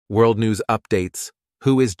World News Updates.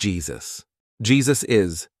 Who is Jesus? Jesus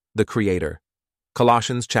is the Creator.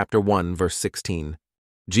 Colossians chapter 1, verse 16.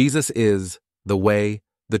 Jesus is the way,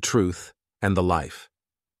 the truth, and the life.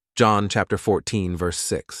 John chapter 14, verse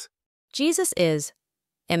 6. Jesus is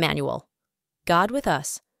Emmanuel, God with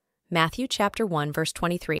us. Matthew chapter 1, verse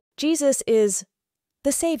 23. Jesus is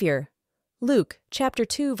the Savior. Luke chapter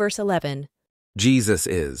 2, verse 11. Jesus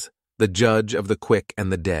is the judge of the quick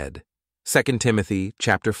and the dead. 2 Timothy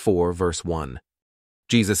chapter 4, verse 1.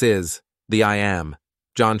 Jesus is the I Am.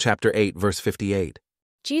 John chapter 8, verse 58.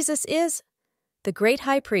 Jesus is the great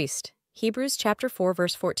high priest. Hebrews chapter 4,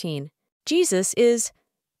 verse 14. Jesus is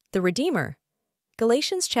the Redeemer.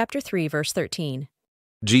 Galatians chapter 3, verse 13.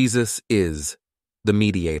 Jesus is the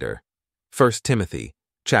mediator. 1 Timothy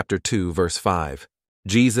chapter 2, verse 5.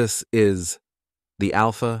 Jesus is the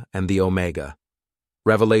Alpha and the Omega.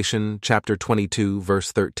 Revelation chapter 22,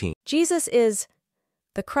 verse 13. Jesus is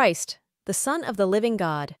the Christ, the Son of the living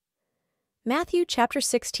God. Matthew chapter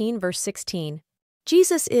 16, verse 16.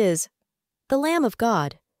 Jesus is the Lamb of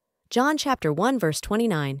God. John chapter 1, verse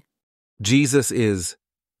 29. Jesus is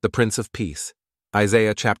the Prince of Peace.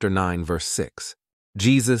 Isaiah chapter 9, verse 6.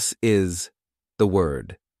 Jesus is the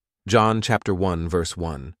Word. John chapter 1, verse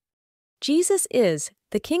 1. Jesus is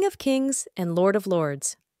the King of Kings and Lord of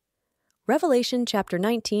Lords. Revelation chapter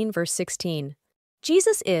 19, verse 16.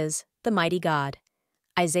 Jesus is the mighty God.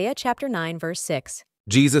 Isaiah chapter 9, verse 6.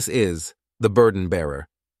 Jesus is the burden bearer.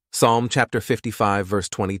 Psalm chapter 55, verse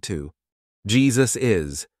 22. Jesus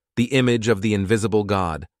is the image of the invisible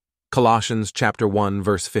God. Colossians chapter 1,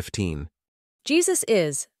 verse 15. Jesus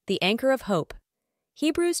is the anchor of hope.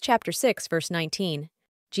 Hebrews chapter 6, verse 19.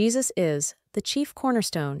 Jesus is the chief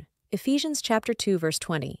cornerstone. Ephesians chapter 2, verse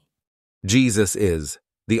 20. Jesus is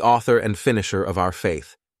the author and finisher of our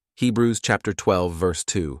faith. Hebrews chapter 12, verse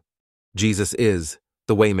 2. Jesus is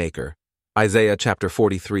the waymaker. Isaiah chapter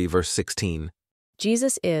 43, verse 16.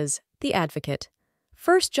 Jesus is the advocate.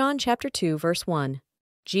 1 John chapter 2, verse 1.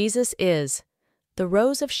 Jesus is the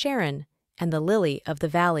rose of Sharon and the lily of the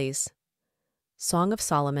valleys. Song of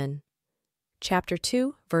Solomon chapter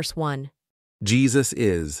 2, verse 1. Jesus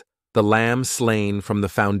is the Lamb slain from the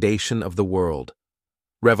foundation of the world.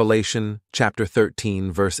 Revelation chapter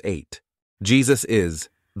 13, verse 8. Jesus is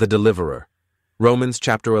the deliverer. Romans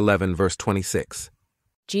chapter 11, verse 26.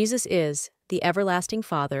 Jesus is the everlasting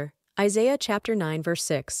Father. Isaiah chapter 9, verse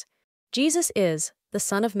 6. Jesus is the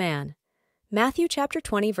Son of Man. Matthew chapter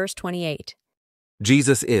 20, verse 28.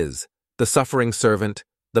 Jesus is the suffering servant,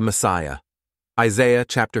 the Messiah. Isaiah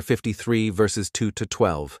chapter 53, verses 2 to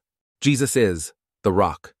 12. Jesus is the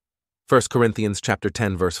rock. 1 Corinthians chapter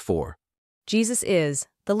 10, verse 4. Jesus is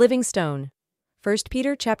the living stone. 1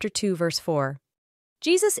 Peter chapter 2, verse 4.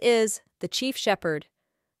 Jesus is the chief shepherd.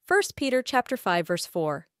 1 Peter chapter 5, verse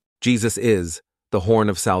 4. Jesus is the horn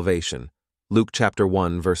of salvation. Luke chapter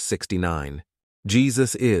 1, verse 69.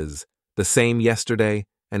 Jesus is the same yesterday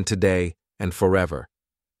and today and forever.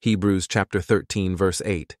 Hebrews chapter 13, verse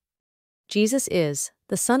 8. Jesus is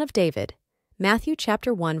the Son of David. Matthew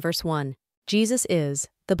chapter 1, verse 1. Jesus is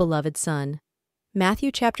the beloved Son.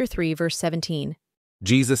 Matthew chapter 3, verse 17.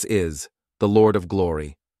 Jesus is the Lord of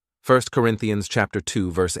glory. 1 Corinthians chapter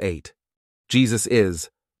 2, verse 8. Jesus is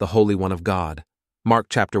the Holy One of God. Mark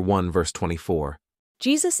chapter 1, verse 24.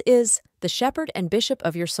 Jesus is the shepherd and bishop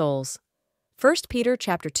of your souls. 1 Peter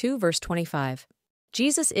chapter 2, verse 25.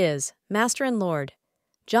 Jesus is Master and Lord.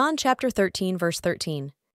 John chapter 13, verse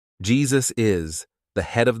 13. Jesus is the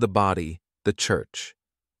head of the body, the church.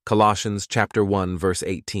 Colossians chapter 1, verse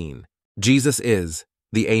 18. Jesus is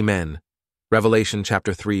the Amen. Revelation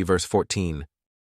chapter 3, verse 14.